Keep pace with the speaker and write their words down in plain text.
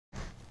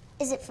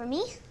Is it for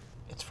me?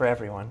 It's for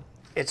everyone.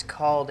 It's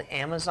called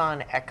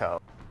Amazon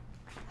Echo.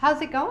 How's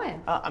it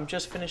going? I'm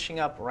just finishing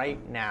up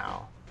right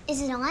now.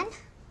 Is it on?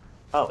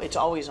 Oh, it's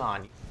always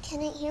on.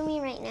 Can it hear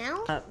me right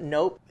now?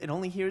 Nope. It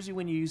only hears you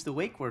when you use the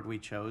wake word we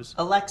chose.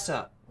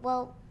 Alexa.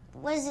 Well,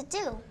 what does it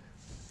do?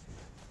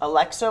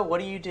 Alexa, what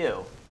do you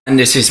do? And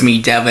this is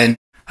me, Devon.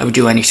 I would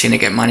do anything to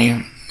get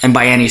money. And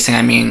by anything,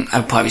 I mean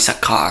I would probably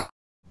suck cock.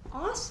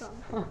 Awesome.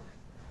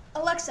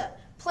 Alexa,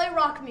 play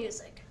rock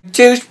music.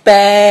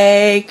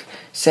 Douchebag!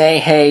 Say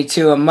hey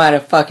to a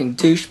motherfucking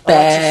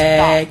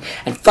douchebag.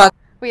 And fuck.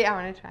 Wait, I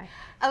want to try.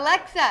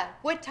 Alexa,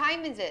 what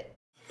time is it?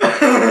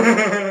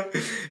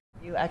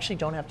 You actually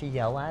don't have to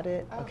yell at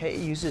it, okay?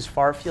 It uses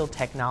far-field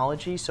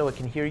technology so it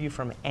can hear you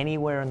from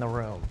anywhere in the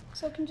room.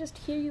 So it can just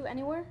hear you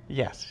anywhere?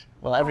 Yes.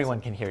 Well,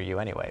 everyone can hear you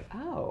anyway.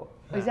 Oh,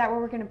 is that where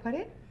we're going to put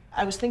it?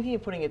 I was thinking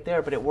of putting it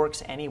there, but it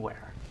works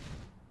anywhere.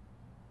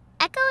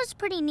 Echo is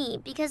pretty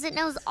neat because it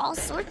knows all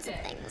sorts of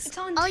things. It's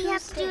on All you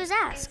have to do Tuesday. is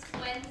ask.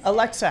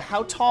 Alexa,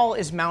 how tall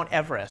is Mount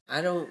Everest?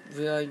 I don't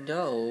really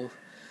know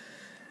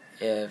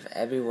if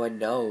everyone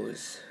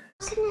knows.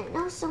 How can it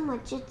know so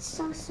much? It's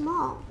so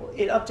small. Well,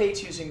 it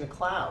updates using the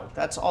cloud.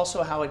 That's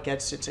also how it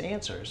gets its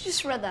answers.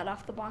 Just read that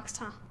off the box,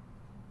 huh?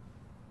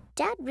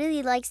 Dad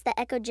really likes that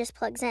Echo just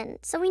plugs in,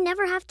 so we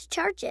never have to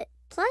charge it.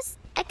 Plus,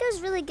 Echo's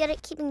really good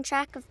at keeping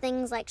track of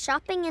things like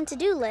shopping and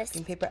to-do lists.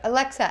 Paper.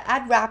 Alexa,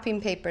 add wrapping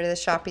paper to the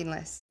shopping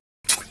list.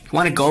 You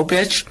wanna go,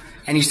 bitch?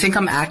 And you think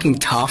I'm acting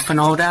tough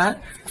and all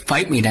that?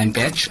 Fight me then,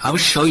 bitch. I will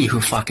show you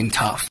who fucking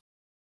tough.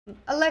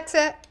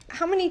 Alexa,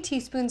 how many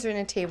teaspoons are in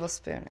a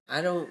tablespoon?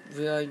 I don't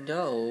really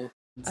know.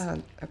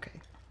 Okay.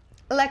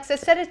 Alexa,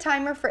 set a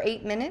timer for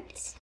 8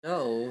 minutes.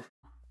 No.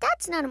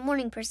 Dad's not a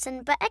morning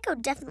person, but Echo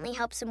definitely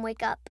helps him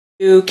wake up.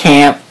 You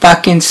can't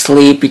fucking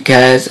sleep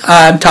because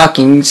I'm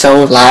talking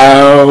so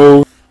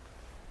loud.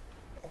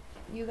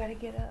 You gotta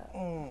get up.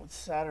 It's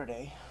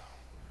Saturday.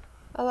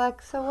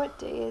 Alexa, what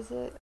day is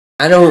it?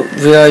 I don't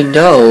really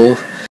know.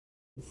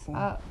 I'm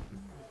up.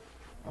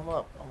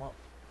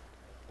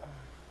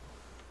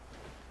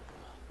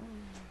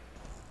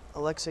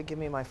 Alexa, give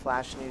me my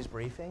flash news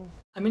briefing.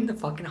 I'm in the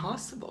fucking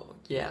hospital.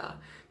 Yeah,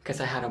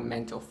 because I had a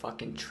mental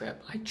fucking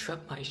trip. I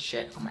tripped my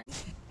shit on my...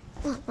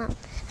 Mom,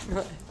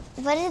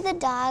 what did the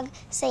dog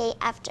say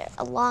after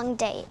a long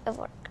day of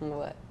work?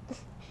 What?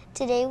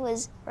 Today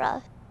was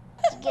rough.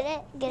 Get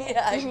it? Get it?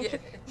 Yeah, I get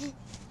it.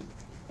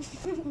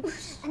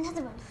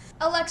 Another one.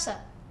 Alexa,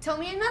 tell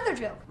me another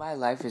joke. My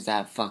life is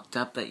that fucked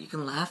up that you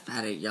can laugh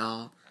at it,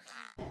 y'all.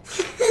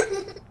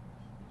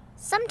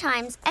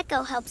 Sometimes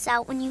Echo helps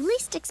out when you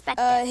least expect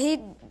it.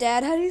 Hey,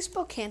 Dad, how do you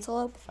spell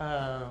cantaloupe?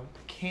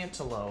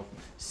 Cantaloupe.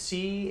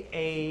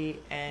 C-A-N-T...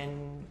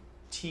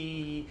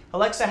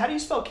 Alexa, how do you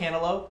spell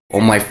cantaloupe?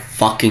 Oh my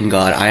fucking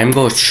god, I am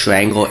going to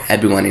strangle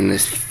everyone in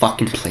this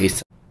fucking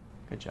place.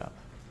 Good job.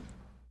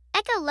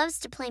 Echo loves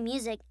to play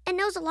music and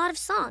knows a lot of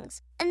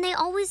songs, and they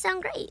always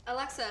sound great.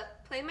 Alexa,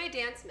 play my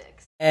dance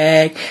mix.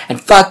 And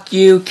fuck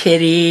you,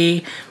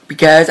 kitty,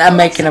 because I'm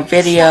making a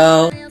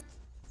video.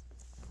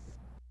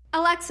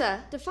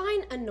 Alexa,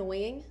 define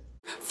annoying.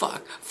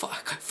 Fuck.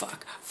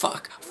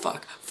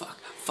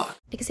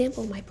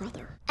 Example, my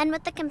brother. And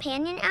with the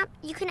companion app,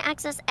 you can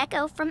access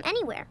Echo from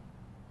anywhere.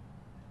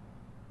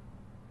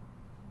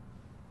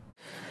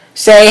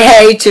 Say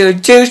hey to a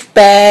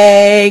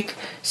douchebag.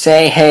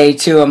 Say hey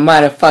to a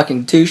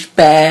motherfucking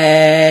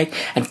douchebag.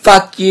 And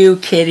fuck you,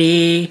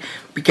 kitty,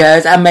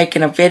 because I'm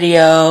making a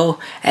video.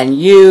 And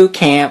you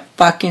can't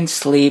fucking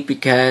sleep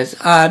because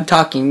I'm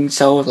talking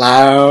so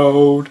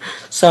loud.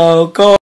 So go.